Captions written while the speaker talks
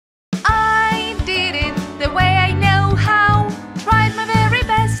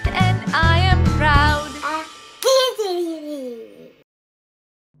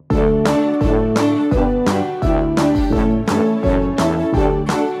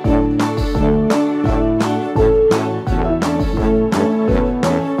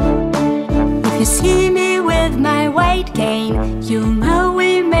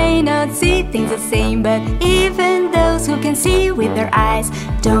but even those who can see with their eyes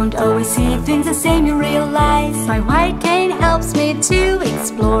don't always see things the same, you realize. My white cane helps me to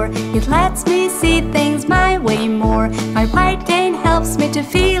explore. It lets me see things my way more. My white cane helps me to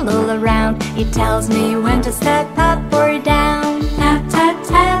feel all around. It tells me when to step up or down. Tap, tap,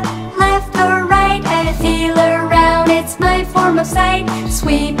 tap, left or right, I feel around. It's my form of sight.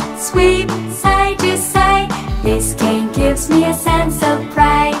 Sweep, sweep, side to side. This cane gives me a sense of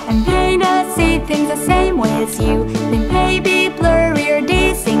pride. I may not see things the same way as you. They may be blurry or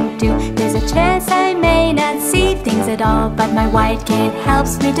distinct too. There's a chance I may not see things at all, but my white cane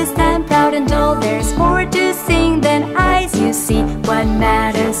helps me to stand proud and tall. There's more to sing than eyes you see. What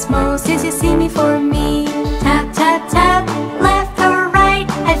matters most is you see me for me. Tap, tap, tap, left or right,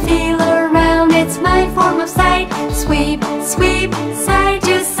 I feel around. It's my form of sight. Sweep, sweep, side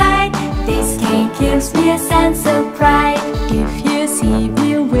to side. This cane gives me a sense of pride. If you see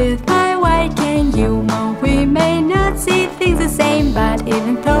me with my white cane, you know we may not see things the same, but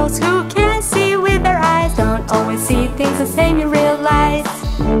even those who can see with their eyes don't always see things the same, you realize.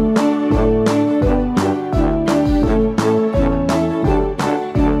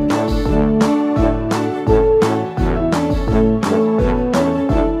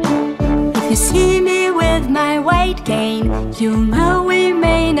 If you see me with my white cane, you'll know we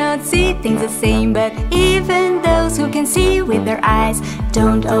may not see things the same, but even those who can see with their eyes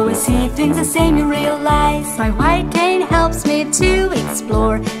don't always see things the same, you realize. My white cane helps me to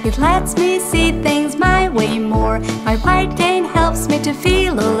explore. It lets me see things my way more. My white cane helps me to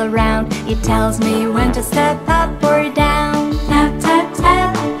feel all around. It tells me when to step up or down. Tap, tap,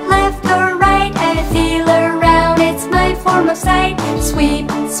 tap, left or right, I feel around. It's my form of sight. Sweep,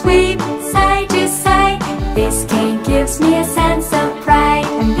 sweep, side to side. This cane gives me a sense of pride.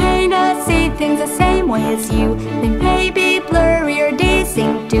 I may not see things the same way as you. They may be blurry or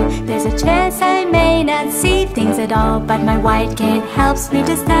distinct too. There's a chance I may not see things at all, but my white cane helps me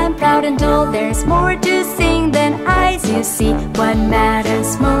to stand proud and tall. There's more to sing than eyes you see. What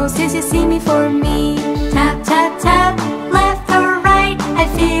matters most is you see me for me. Tap, tap, tap, left or right, I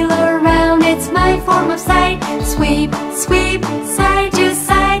feel around. It's my form of sight. Sweep, sweep, side to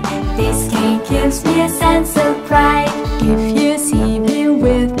side. This cane gives me a sense of pride. If you see me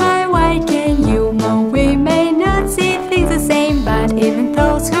with my white cane, you know we may not see things the same, but even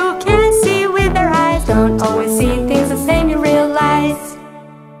those who can see with their eyes don't always see things the same, you realize.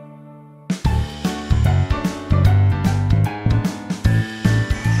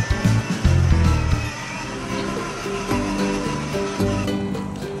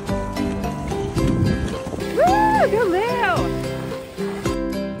 Woo! Go Leo!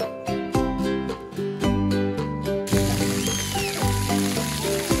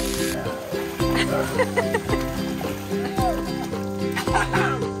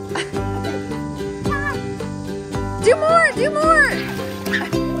 Do more! Do more!